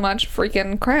built so much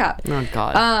freaking crap. Oh,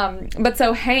 God. But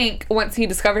so Hank, once he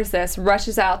discovers this,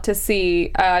 rushes out to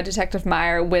see Detective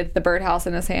Meyer with the birdhouse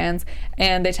in his hands,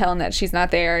 and they tell him that she's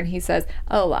not there, and he says,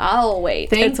 oh, I'll wait.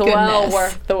 Thank it's well goodness.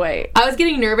 worth the wait. I was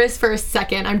getting nervous for a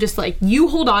second. I'm just like, you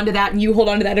hold on to that and you hold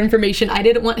on to that information. I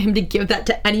didn't want him to give that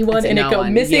to anyone and it go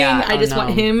missing. Yeah, I just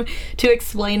want him to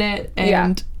explain it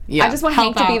and I just want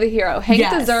Hank to be the hero. Hank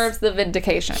deserves the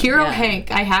vindication. Hero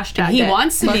Hank. I hashtag He it.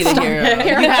 wants to be the hero.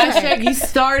 Hashtag, you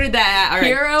started that. All right.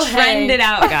 Hero Trend Hank. it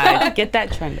out, guys. Get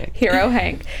that trending. Hero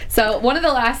Hank. So one of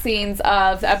the last scenes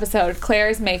of the episode, Claire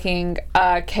is making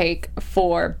a cake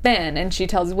for Ben, and she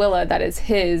tells Willa that it's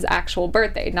his actual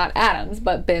birthday, not Adam's,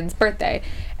 but Ben's birthday.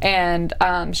 And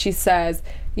she says,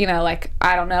 you know, like,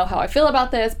 I don't know how I feel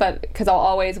about this, but because I'll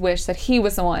always wish that he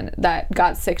was the one that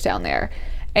got sick down there.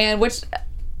 And which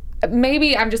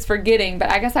maybe I'm just forgetting,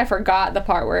 but I guess I forgot the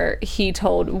part where he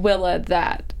told Willa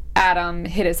that Adam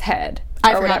hit his head.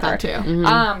 I forgot that too.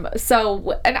 Mm-hmm.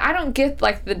 So, and I don't get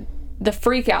like the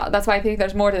freak out. That's why I think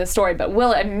there's more to the story. But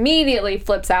Willa immediately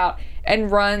flips out and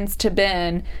runs to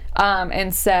Ben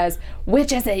and says,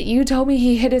 which is it? You told me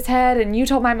he hit his head and you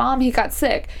told my mom he got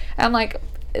sick. And I'm like,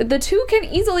 the two can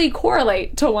easily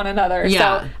correlate to one another.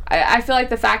 Yeah. So I feel like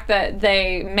the fact that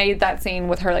they made that scene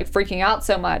with her like freaking out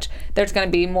so much, there's going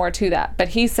to be more to that. But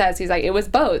he says, he's like, it was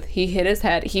both. He hit his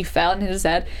head, he fell and hit his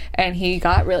head, and he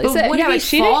got really sick. What did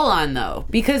he fall on though?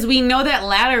 Because we know that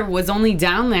ladder was only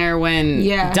down there when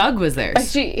Doug was there.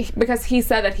 Because he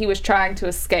said that he was trying to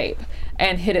escape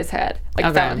and hit his head,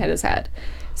 fell and hit his head.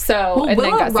 So, and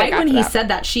then got sick right when after he that. said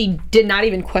that, she did not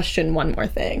even question one more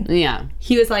thing. Yeah.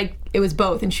 He was like, it was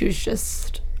both, and she was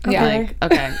just, okay. Yeah. Like,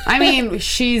 okay. I mean,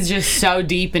 she's just so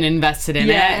deep and invested in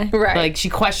it. Right. Like, she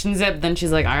questions it, but then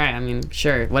she's like, all right, I mean,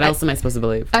 sure. What else am I supposed to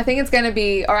believe? I think it's going to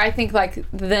be, or I think like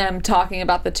them talking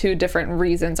about the two different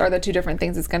reasons or the two different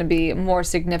things is going to be more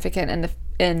significant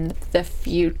in the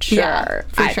future. Yeah,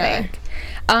 for sure. I think.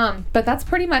 But that's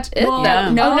pretty much it. Well,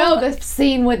 though. no. The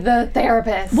scene with the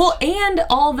therapist. Well, and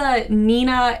all the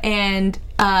Nina and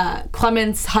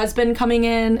Clement's husband coming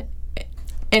in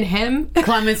and him.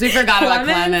 Clemens, we forgot about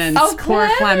Clemens. Oh, Poor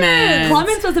Clemens.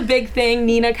 Clemens was a big thing.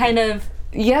 Nina kind of.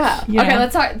 Yeah. Yeah. Okay,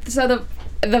 let's talk. So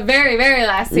the very, very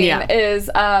last scene is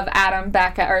of Ben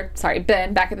back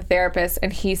at the therapist,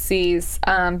 and he sees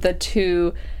the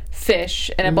two fish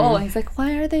in a bowl, and he's like,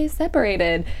 why are they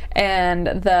separated? And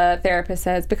the therapist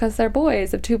says, because they're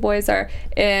boys. If two boys are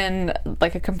in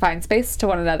like a confined space to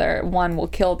one another, one will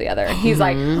kill the other. And he's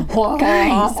like,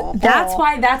 Guys, that's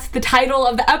why that's the title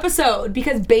of the episode,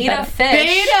 because beta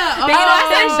fish.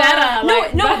 Betta.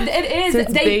 No, it is. So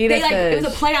it's beta it was a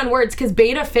fish. play on words, because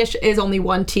beta fish is only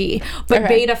one T, but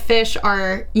beta fish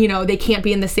are, they can't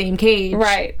be in the same cage,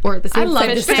 Right. Or the same. I love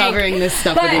fish discovering this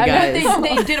stuff But with you guys.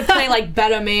 they did a play like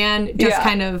Betta Man, just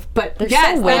kind of. But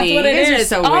yes, so witty. that's what it You guys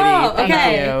is. are so witty. Oh, Thank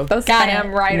okay. you. Those Got spam it.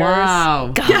 writers.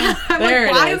 Wow. There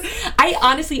it is. I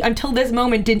honestly, until this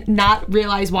moment, did not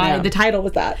realize why the title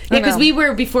was that. Yeah, because we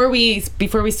were before we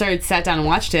sat down and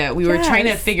watched it, we were trying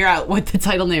to figure out what the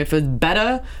title name. If it was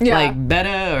Betta, like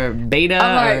Betta or Beta,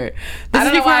 or this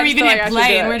is before we even hit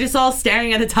play, and we're just all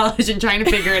staring at the television trying to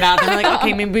figure it out. And we're like,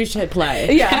 okay, maybe we should hit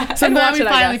play. Yeah. So And now watch we it,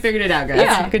 I finally guess. figured it out, guys.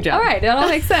 Yeah. Good job. All right, it all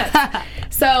makes sense.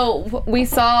 So we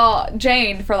saw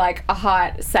Jane for like a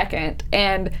hot second,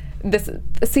 and this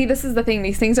is the thing.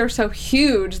 These things are so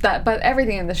huge but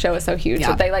everything in the show is so huge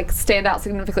that they like stand out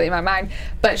significantly in my mind.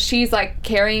 But she's like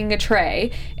carrying a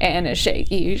tray and is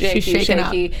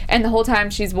shaky, and the whole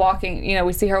time she's walking,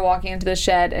 we see her walking into the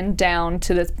shed and down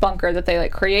to this bunker that they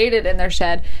like created in their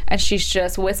shed, and she's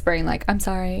just whispering like, I'm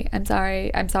sorry,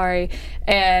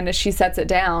 and she sets it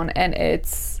down, and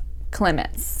it's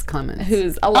Clemens,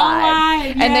 who's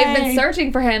alive. And they've been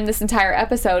searching for him this entire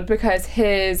episode because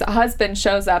his husband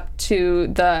shows up to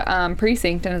the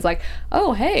precinct and is like,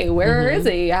 oh, hey, where is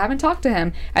he? I haven't talked to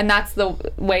him. And that's the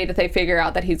way that they figure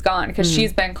out that he's gone, because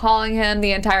she's been calling him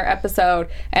the entire episode,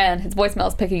 and his voicemail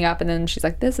is picking up, and then she's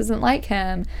like, this isn't like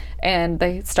him. And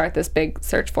they start this big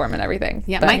search for him and everything.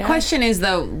 Yeah, my question is,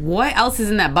 though, what else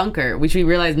is in that bunker? Which we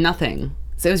realized nothing.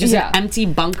 So it was just an empty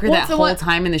bunker that whole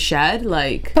time in the shed?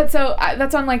 Like, but so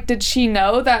that's on, like, did she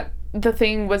know that the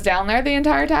thing was down there the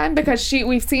entire time, because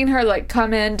we've seen her like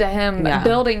come into him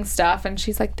building stuff, and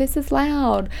she's like, this is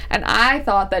loud, and I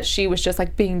thought that she was just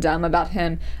like being dumb about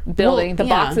him building the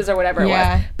boxes or whatever it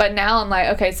was. But now I'm like,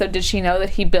 okay, so did she know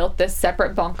that he built this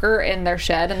separate bunker in their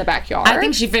shed in the backyard? I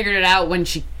think she figured it out when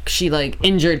she like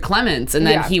injured Clements, and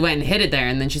then he went and hid it there,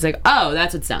 and then she's like, oh,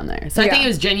 that's what's down there. So I think it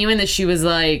was genuine that she was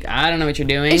like, I don't know what you're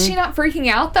doing. Is she not freaking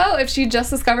out though if she just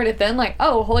discovered it then, like,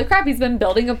 oh holy crap, he's been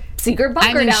building a secret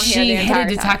bunker down here the entire she hit a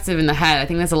detective in the head. I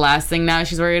think that's the last thing now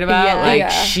she's worried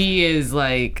about. She is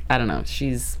like, I don't know,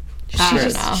 she's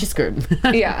screwed.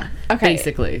 Yeah. Okay.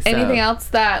 Basically. So. Anything else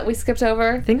that we skipped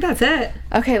over? I think that's it.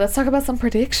 Okay, let's talk about some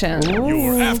predictions.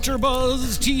 Your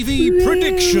AfterBuzz TV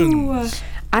predictions.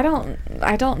 I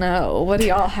don't know. What do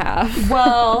y'all have?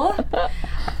 Well,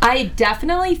 I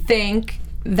definitely think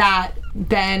that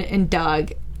Ben and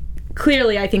Doug,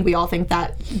 clearly I think we all think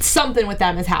that something with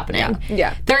them is happening.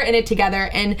 Yeah. They're in it together,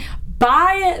 and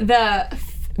by the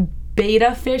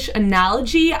beta fish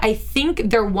analogy, I think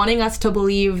they're wanting us to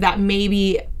believe that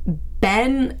maybe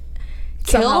Ben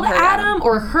killed Adam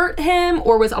or hurt him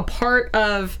or was a part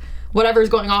of whatever's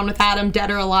going on with Adam,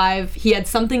 dead or alive. He had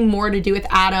something more to do with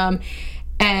Adam,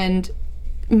 and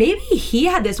maybe he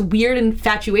had this weird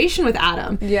infatuation with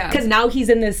Adam. Yeah. Because now he's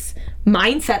in this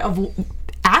mindset of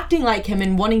acting like him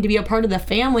and wanting to be a part of the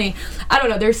family. I don't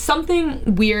know. There's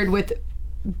something weird with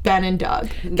Ben and Doug.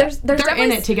 They're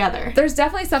in it together. There's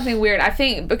definitely something weird, I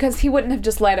think, because he wouldn't have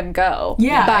just let him go.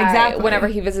 Yeah, exactly. Whenever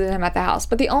he visited him at the house.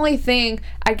 But the only thing,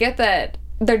 I get that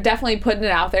they're definitely putting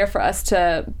it out there for us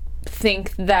to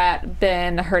think that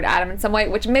Ben hurt Adam in some way,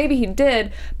 which maybe he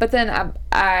did, but then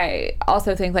I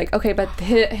also think like, okay, but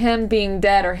him being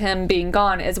dead or him being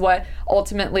gone is what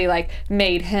ultimately like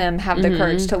made him have the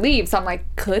courage to leave. So I'm like,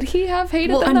 could he have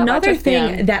hated them that much? Another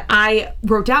thing that I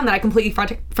wrote down that I completely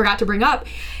forgot to bring up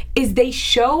is they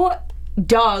show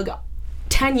Doug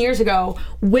 10 years ago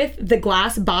with the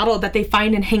glass bottle that they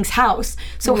find in Hank's house.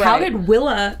 So how did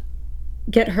Willa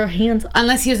get her hands?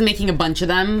 Unless he was making a bunch of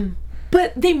them.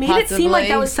 But they made it seem like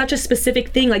that was such a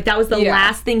specific thing. Like, that was the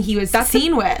last thing he was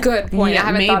seen with. Good point. I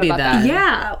haven't thought about that.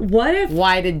 Yeah. What if...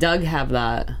 Why did Doug have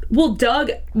that? Well,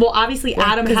 obviously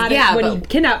Adam had it when he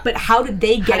kidnapped, but how did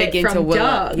they get it from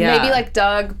Doug? Yeah. Maybe, like,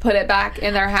 Doug put it back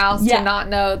in their house to not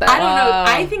know that... I don't know.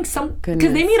 I think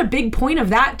because they made a big point of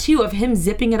that, too, of him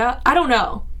zipping it up. I don't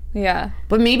know. Yeah.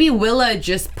 But maybe Willa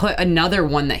just put another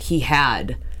one that he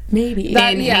had... Maybe. In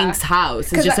Hank's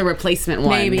house. It's just a replacement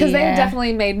one. Maybe. Because they had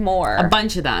definitely made more. A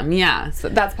bunch of them, yeah. So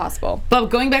that's possible. But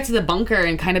going back to the bunker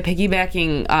and kind of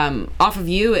piggybacking off of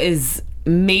you is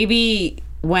maybe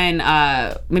when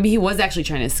maybe he was actually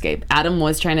trying to escape. Adam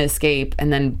was trying to escape,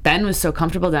 and then Ben was so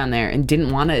comfortable down there and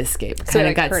didn't want to escape. Kind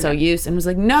of got so used and was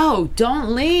like, no,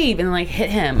 don't leave, and like hit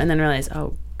him, and then realized,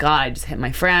 oh God, I just hit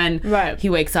my friend. Right. He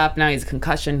wakes up, now he's a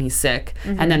concussion, he's sick.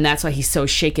 And then that's why he's so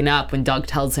shaken up when Doug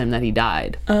tells him that he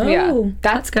died. Oh, yeah.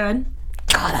 That's good.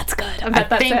 God, that's good. I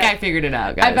think I figured it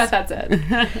out, guys. I bet that's it.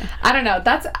 I don't know.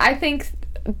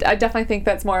 I definitely think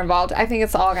that's more involved. I think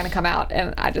it's all going to come out,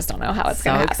 and I just don't know how it's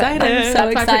going to happen. I'm so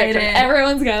excited.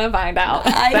 Everyone's going to find out.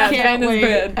 I can't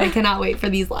wait. I cannot wait for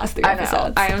these last 3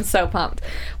 episodes. I am so pumped.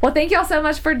 Well, thank you all so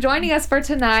much for joining us for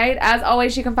tonight. As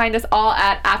always, you can find us all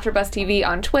at AfterBuzz TV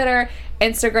on Twitter,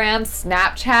 Instagram,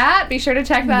 Snapchat. Be sure to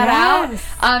check that out.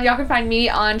 Y'all can find me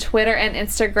on Twitter and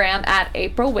Instagram at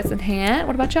April Wissenhant.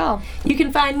 What about y'all? You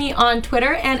can find me on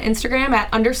Twitter and Instagram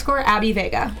at _Abby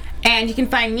Vega. And you can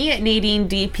find me at Nadine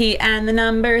DP and the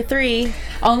number 3.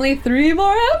 Only 3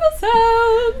 more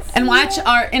episodes. And watch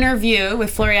our interview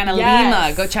with Floriana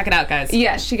Lima. Go check it out, guys.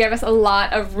 Yes, she gave us a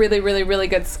lot of really, really, really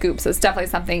good scoops. So it's definitely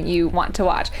something you want to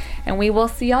watch. And we will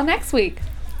see y'all next week.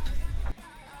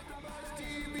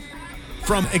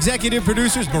 From executive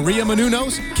producers Maria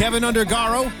Menounos, Kevin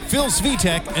Undergaro, Phil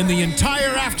Svitek, and the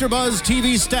entire AfterBuzz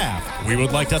TV staff, we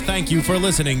would like to thank you for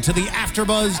listening to the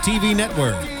AfterBuzz TV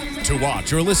network. To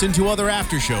watch or listen to other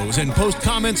after shows and post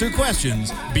comments or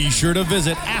questions, be sure to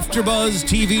visit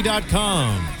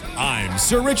AfterBuzzTV.com. I'm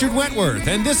Sir Richard Wentworth,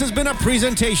 and this has been a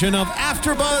presentation of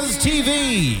AfterBuzz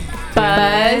TV.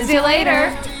 Buzz you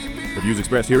later. The views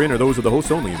expressed herein are those of the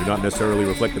hosts only and do not necessarily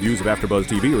reflect the views of AfterBuzz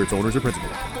TV or its owners or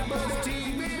principals.